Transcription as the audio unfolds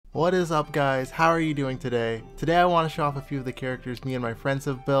What is up guys, how are you doing today? Today I want to show off a few of the characters me and my friends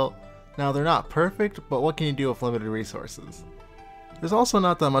have built. Now they're not perfect, but what can you do with limited resources? There's also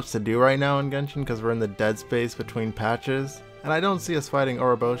not that much to do right now in Genshin because we're in the dead space between patches, and I don't see us fighting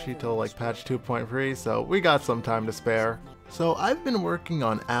Oroboshi till like patch 2.3, so we got some time to spare. So I've been working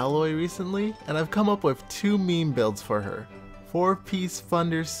on Aloy recently, and I've come up with two meme builds for her. 4-piece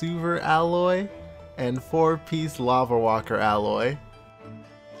Thunder Suver Aloy, and 4-piece Lava Walker Aloy.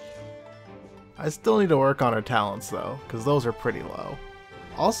 I still need to work on her talents though, because those are pretty low.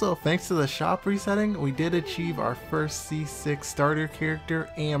 Also, thanks to the shop resetting, we did achieve our first C6 starter character,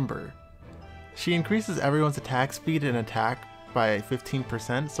 Amber. She increases everyone's attack speed and attack by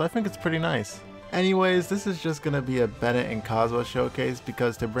 15%, so I think it's pretty nice. Anyways, this is just going to be a Bennett and Kazuha showcase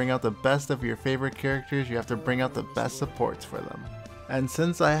because to bring out the best of your favorite characters, you have to bring out the best supports for them. And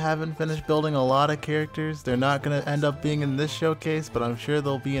since I haven't finished building a lot of characters, they're not going to end up being in this showcase, but I'm sure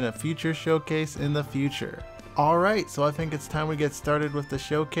they'll be in a future showcase in the future. Alright, so I think it's time we get started with the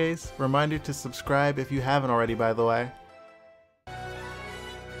showcase. Reminder to subscribe if you haven't already, by the way.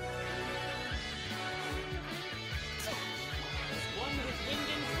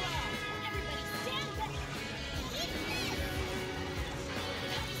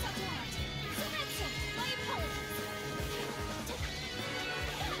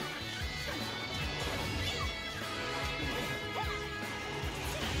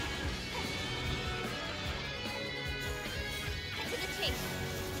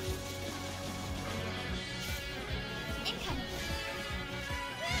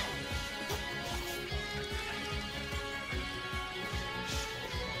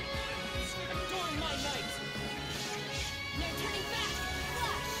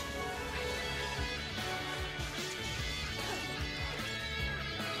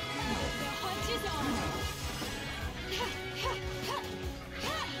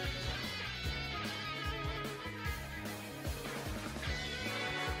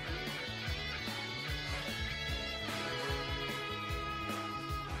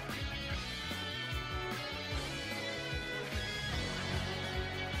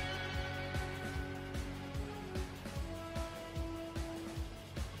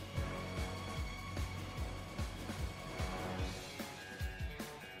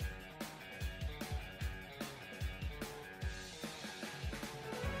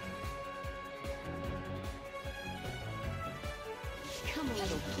 Come a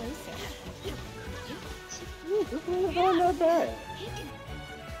little closer. Ooh, this one's not bad.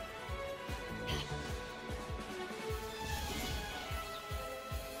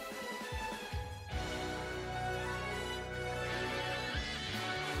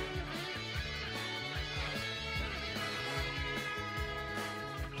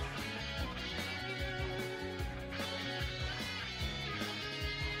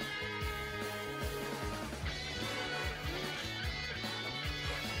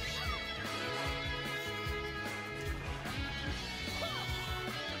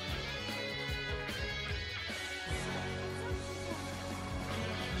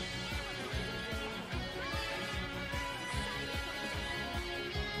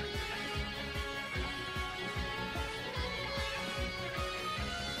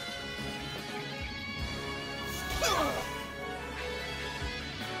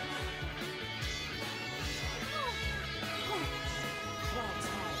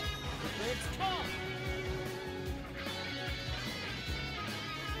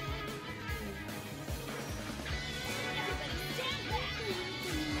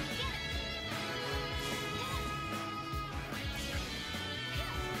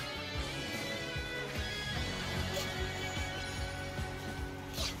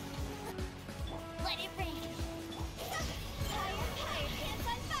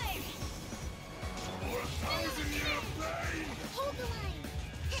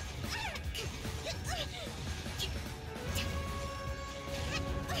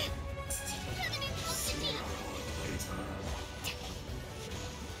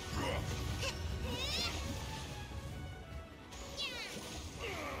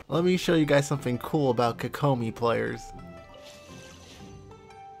 Let me show you guys something cool about Kokomi players.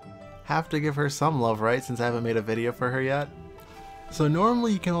 Have to give her some love, right, since I haven't made a video for her yet? So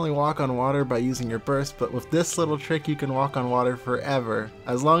normally you can only walk on water by using your burst, but with this little trick you can walk on water forever,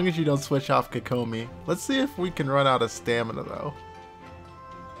 as long as you don't switch off Kokomi. Let's see if we can run out of stamina though.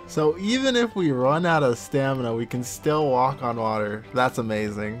 So even if we run out of stamina, we can still walk on water. That's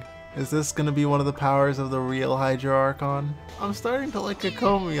amazing. Is this gonna be one of the powers of the real Hydro Archon? I'm starting to like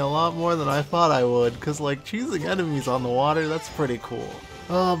Kokomi a lot more than I thought I would, cause like choosing enemies on the water, that's pretty cool.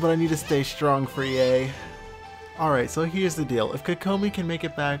 Oh, but I need to stay strong for EA. Alright, so here's the deal. If Kokomi can make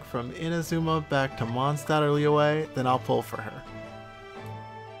it back from Inazuma back to Mondstadt or Liyue, then I'll pull for her.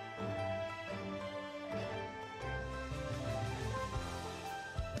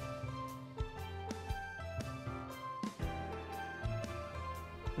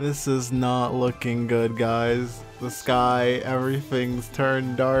 This is not looking good, guys. The sky, everything's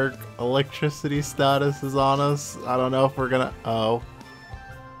turned dark. Electricity status is on us. I don't know if we're gonna... Oh.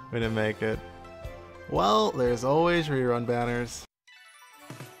 We didn't make it. Well, there's always rerun banners.